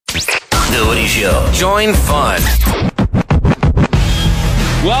The Woody Show. Join fun.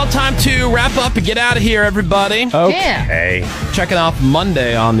 Well, time to wrap up and get out of here, everybody. Okay. Checking off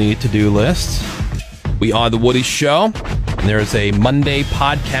Monday on the to-do list. We are The Woody Show, and there is a Monday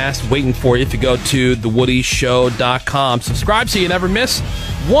podcast waiting for you if you go to thewoodyshow.com. Subscribe so you never miss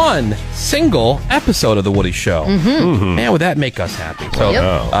one single episode of The Woody Show. Man, would that make us happy.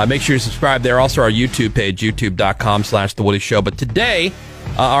 So make sure you subscribe there. Also, our YouTube page, youtube.com/The Woody Show. But today,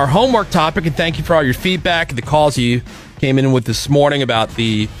 our homework topic, and thank you for all your feedback and the calls you came in with this morning about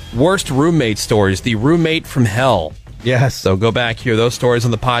the worst roommate stories, the roommate from hell. Yes. So go back, hear those stories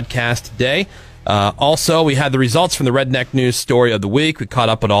on the podcast today. Also, we had the results from the Redneck News Story of the Week. We caught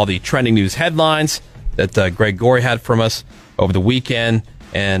up on all the trending news headlines that Greg Gorey had from us over the weekend.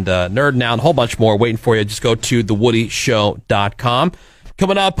 And Nerding Out, and a whole bunch more waiting for you. Just go to thewoodyshow.com.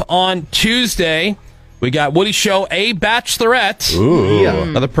 Coming up on Tuesday, we got Woody Show A Bachelorette. Ooh. Yeah.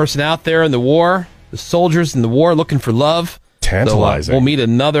 Another person out there in the war, the soldiers in the war looking for love. Tantalizing. So, we'll meet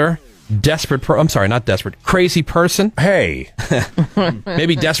another crazy person. Hey.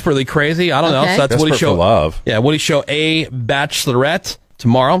 Maybe desperately crazy. I don't know. So that's Desperate Woody Show. for love. Yeah, Woody Show A Bachelorette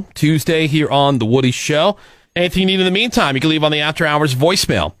tomorrow, Tuesday, here on The Woody Show. Anything you need in the meantime, you can leave on the After Hours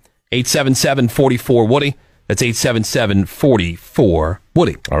voicemail, 877-44-WOODY. That's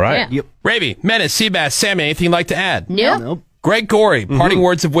 877-44-WOODY. All right. Yeah. Yep. Ravi, Menace, Seabass, Sammy, anything you'd like to add? Nope. Greg Gorey, parting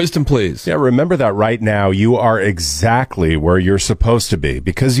words of wisdom, please. Yeah, remember that right now you are exactly where you're supposed to be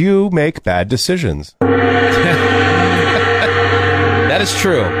because you make bad decisions. That is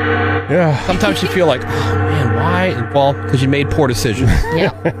true. Yeah. Sometimes you feel like, oh, man, why? Well, because you made poor decisions.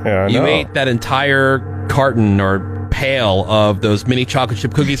 Yeah, You ate that entire carton or pail of those mini chocolate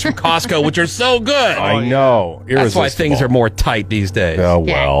chip cookies from Costco, which are so good. I know. That's why things are more tight these days. Oh,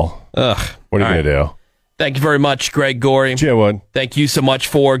 well. Ugh. What are you going to do? Thank you very much, Greg Gorey. Jim. Thank you so much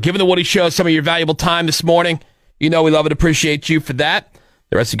for giving the Woody Show some of your valuable time this morning. You know we love and appreciate you for that.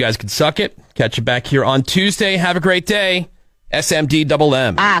 The rest of you guys can suck it. Catch you back here on Tuesday. Have a great day. SMD double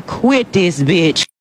M. I quit this bitch.